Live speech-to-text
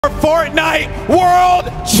Fortnite World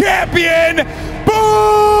Champion,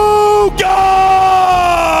 Booga!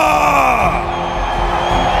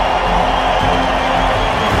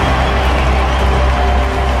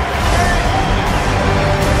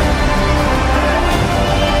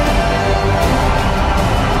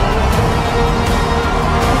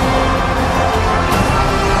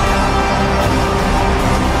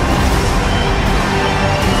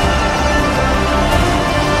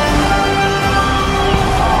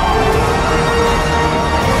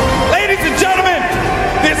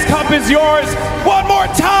 Is yours one more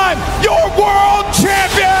time, your world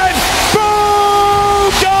champion,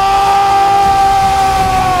 Booga!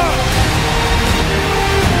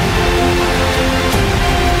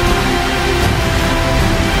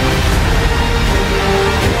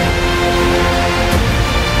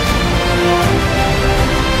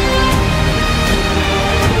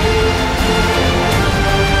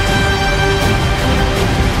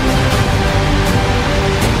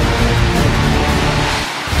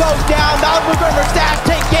 Goes down, Malibu Grimmer Stash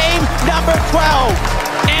take game number 12.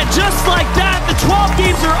 And just like that, the 12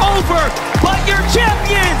 games are over, but your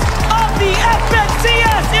champions of the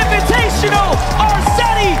FNCS Invitational are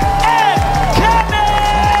Seti and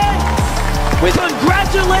Kevin!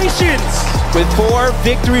 Congratulations! With 4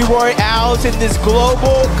 victory royales in this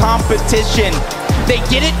global competition. They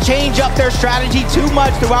didn't change up their strategy too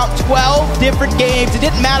much throughout 12 different games. It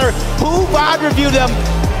didn't matter who VOD reviewed them,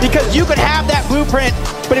 because you could have that blueprint,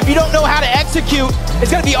 but if you don't know how to execute, it's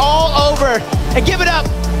gonna be all over. And give it up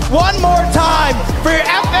one more time for your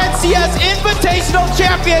FNCS Invitational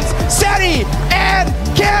champions, Seti and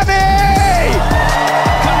Cammy!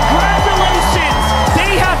 Congratulations!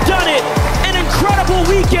 They have done it! An incredible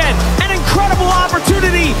weekend, an incredible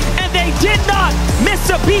opportunity, and they did not miss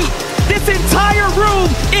a beat. This entire room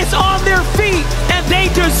is on their feet, and they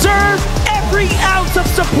deserve every ounce of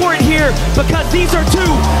support here, because these are 2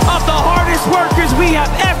 of the hardest workers we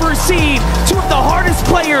have ever seen, 2 of the hardest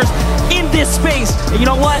players in this space. And you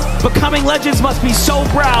know what? Becoming legends must be so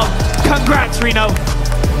proud. Congrats, Reno.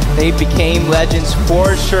 They became legends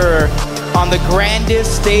for sure on the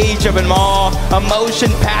grandest stage of them all.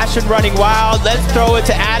 Emotion, passion running wild. Let's throw it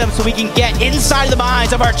to Adam so we can get inside the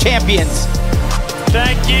minds of our champions.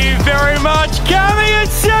 Thank you very much, Cammy and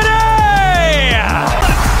Seti!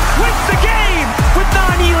 Wins the game with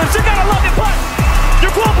 9 elims. You gotta love it, but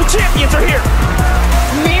your global champions are here.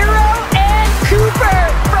 Miro and Cooper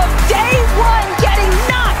from day 1 getting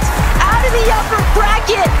knocked out of the upper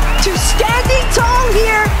bracket to standing tall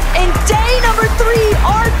here in day number 3,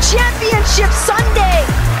 our championship Sunday.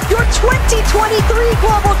 Your 2023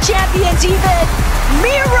 global champions even,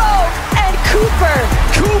 Miro and Cooper.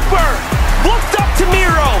 Cooper looked up to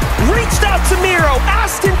Miro, reached out to Miro,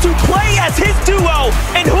 asked him to play as his duo,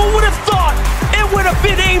 and who would have thought it would have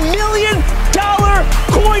been $1 million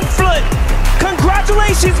coin flip?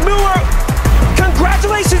 Congratulations, Miro.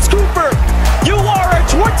 Congratulations, Cooper. You are our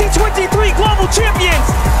 2023 global champions.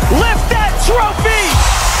 Lift that trophy.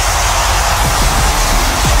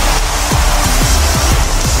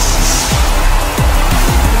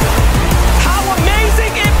 How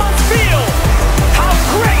amazing it must feel. How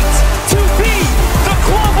great to be the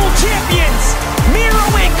global champions. Miro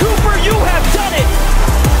and Cooper, you have done it.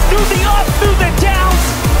 Through the ups, through the downs,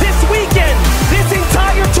 this weekend, this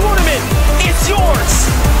entire tournament is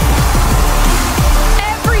yours.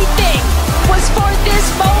 Everything was for this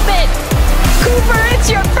moment. Cooper,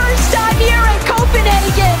 it's your first time here in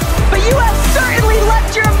Copenhagen, but you have certainly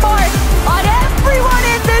left your mark on everyone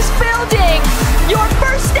in this building. Your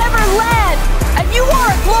first ever LAN, and you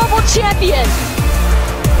are a global champion.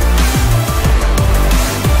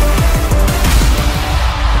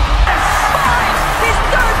 His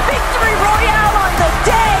 3rd victory royale on the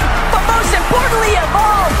day, but most importantly of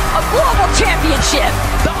all, a global championship.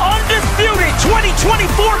 The undisputed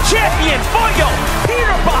 2024 champion, Foyo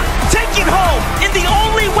Peterbot, taking home in the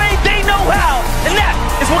only way they know how, and that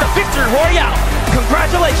is with a victory royale.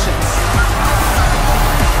 Congratulations.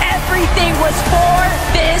 Everything was for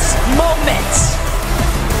this moment.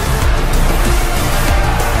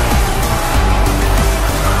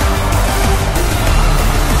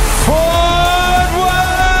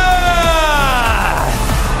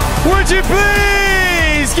 Would you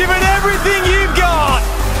please give it everything you've got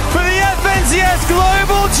for the FNCS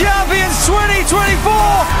Global Champions 2024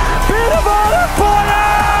 Peterbot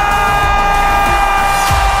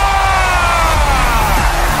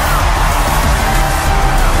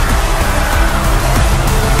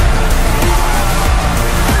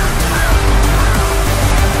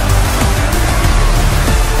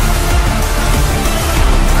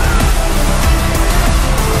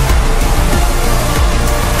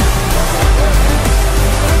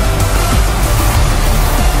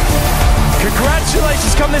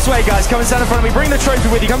Just come this way, guys. Come and stand in front of me. Bring the trophy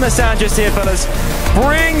with you. Come and stand just here, fellas.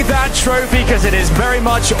 Bring that trophy because it is very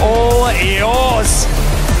much all yours.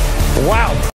 Wow.